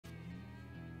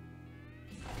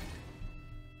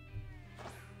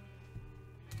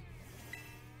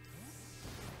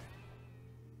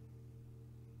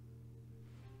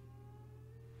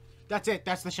That's it.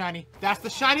 That's the shiny. That's the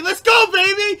shiny. Let's go,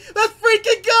 baby! Let's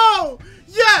freaking go!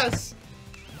 Yes!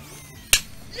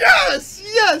 Yes!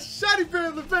 Yes! Shiny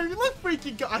Bramblin, baby! Let's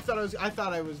freaking go! I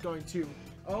thought I was going to.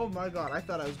 Oh my god! I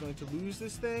thought I was going to lose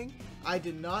this thing. I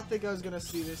did not think I was gonna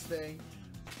see this thing,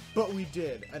 but we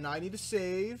did. And I need to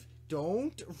save.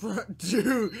 Don't run.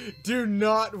 Do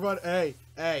not run. Hey,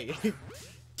 get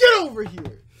over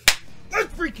here!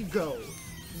 Let's freaking go!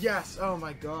 Yes! Oh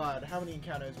my god! How many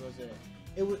encounters was it?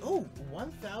 It was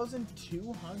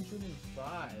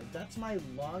 1,205. That's my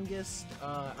longest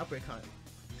outbreak hunt.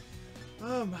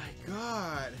 Oh my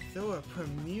god! Throw a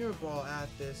premier ball at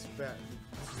this bat.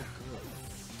 This is a good.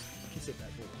 I can't say bad.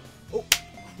 Oh,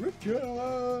 cricket!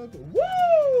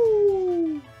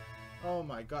 Woo! Oh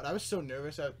my god! I was so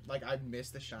nervous. I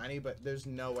missed the shiny, but there's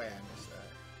no way I missed that.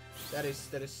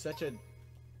 That is such a.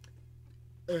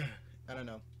 I don't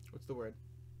know. What's the word?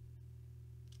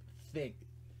 Thing.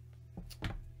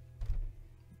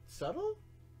 Subtle?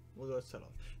 We'll go with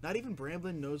subtle. Not even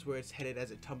Bramblin knows where it's headed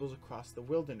as it tumbles across the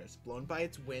wilderness. Blown by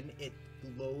its wind, it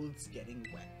loathes getting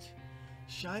wet.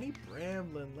 Shiny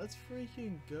Bramblin, let's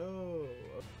freaking go.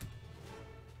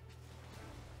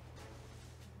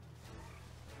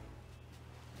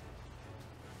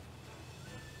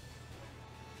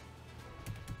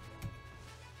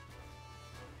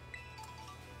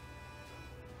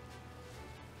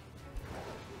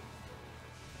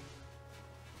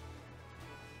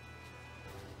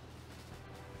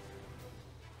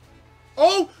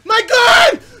 Oh my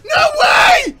god! No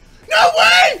way! No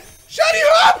way! Shiny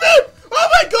Hoppip! Oh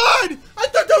my god! I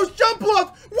thought that was Jump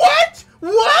Bluff! What?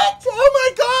 What? Oh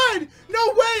my god!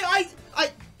 No way!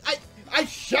 I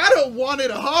shadow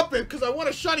wanted a Hoppip because I want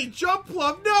a shiny Jump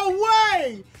Bluff. No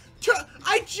way!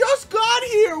 I just got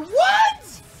here!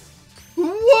 What?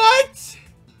 What?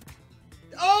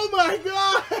 Oh my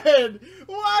god!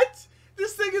 What?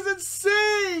 This thing is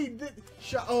insane!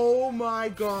 Oh my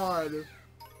god.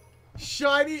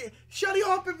 Shiny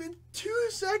Hoppip in 2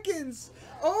 seconds!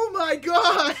 Oh my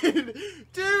god!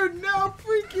 Dude, no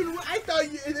freaking way! I thought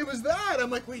it was that!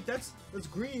 I'm like, wait, that's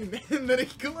green. And then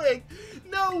it clicked.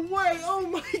 No way! Oh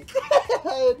my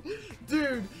god!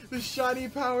 Dude, the shiny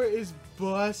power is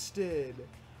busted.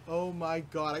 Oh my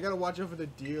god, I gotta watch out for the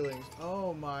dealings.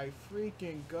 Oh my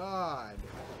freaking god.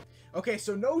 Okay,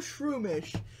 so no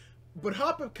Shroomish. But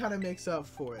Hoppip kind of makes up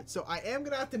for it. So I am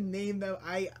going to have to name them.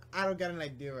 I don't got an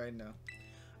idea right now.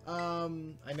 I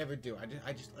never do.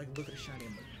 I just like look at a shiny and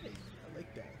I'm like, hey, I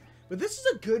like that. But this is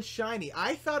a good shiny.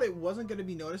 I thought it wasn't going to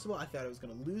be noticeable. I thought I was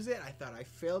going to lose it. I thought I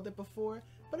failed it before,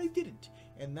 but I didn't.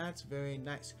 And that's very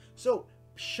nice. So,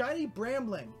 Shiny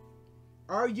Bramblin,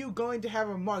 are you going to have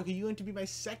a mark? Are you going to be my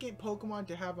second Pokemon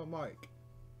to have a mark?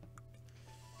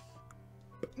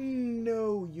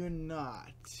 No, you're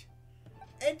not.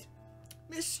 And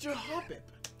Mr. Hoppip,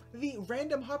 the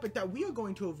random Hoppip that we are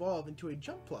going to evolve into a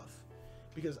Jumpluff.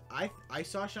 Because I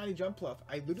saw Shiny Jumpluff.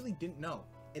 I literally didn't know.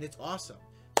 And it's awesome.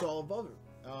 So I'll evolve it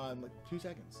in like 2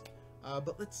 seconds.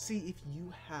 But let's see if you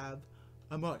have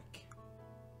a mark.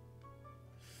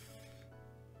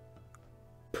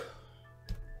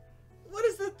 What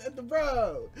is that,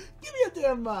 bro? Give me a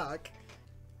damn mark.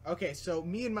 Okay, so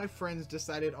me and my friends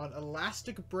decided on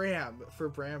Elastic Bram for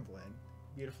Bramblin.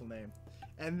 Beautiful name.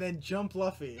 And then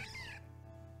Jumpluffy.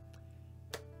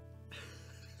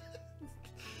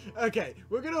 Okay,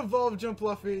 we're gonna evolve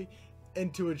Jumpluffy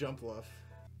into a Jumpluff.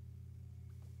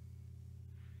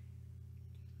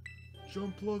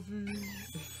 Jumpluffy.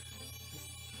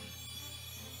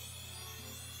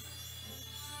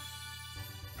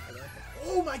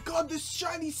 Oh my god, this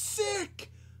shiny's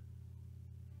sick!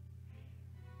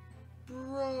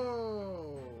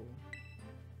 Bro.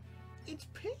 It's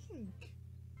pink.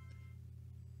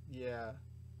 Yeah.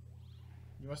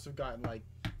 You must have gotten like,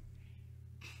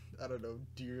 I don't know,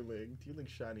 Deerling. Deerling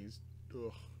shinies.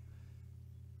 Ugh.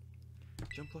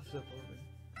 Jumpluff's up over.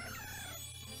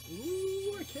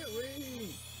 Ooh, I can't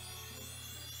wait.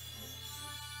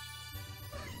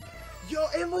 Yo,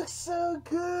 it looks so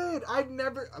good. I've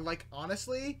never, like,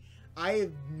 honestly, I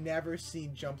have never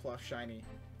seen Jumpluff shiny.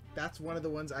 That's one of the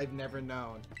ones I've never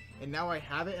known. And now I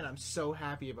have it, and I'm so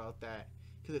happy about that.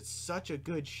 Because it's such a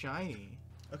good shiny.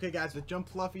 Okay, guys, the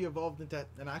Jumpluffy evolved into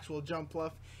an actual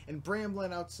Jumpluff. And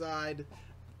Bramblin outside,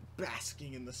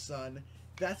 basking in the sun.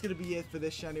 That's going to be it for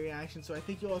this shiny reaction. So I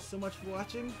thank you all so much for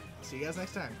watching. See you guys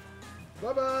next time.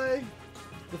 Bye-bye.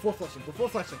 Before flushing.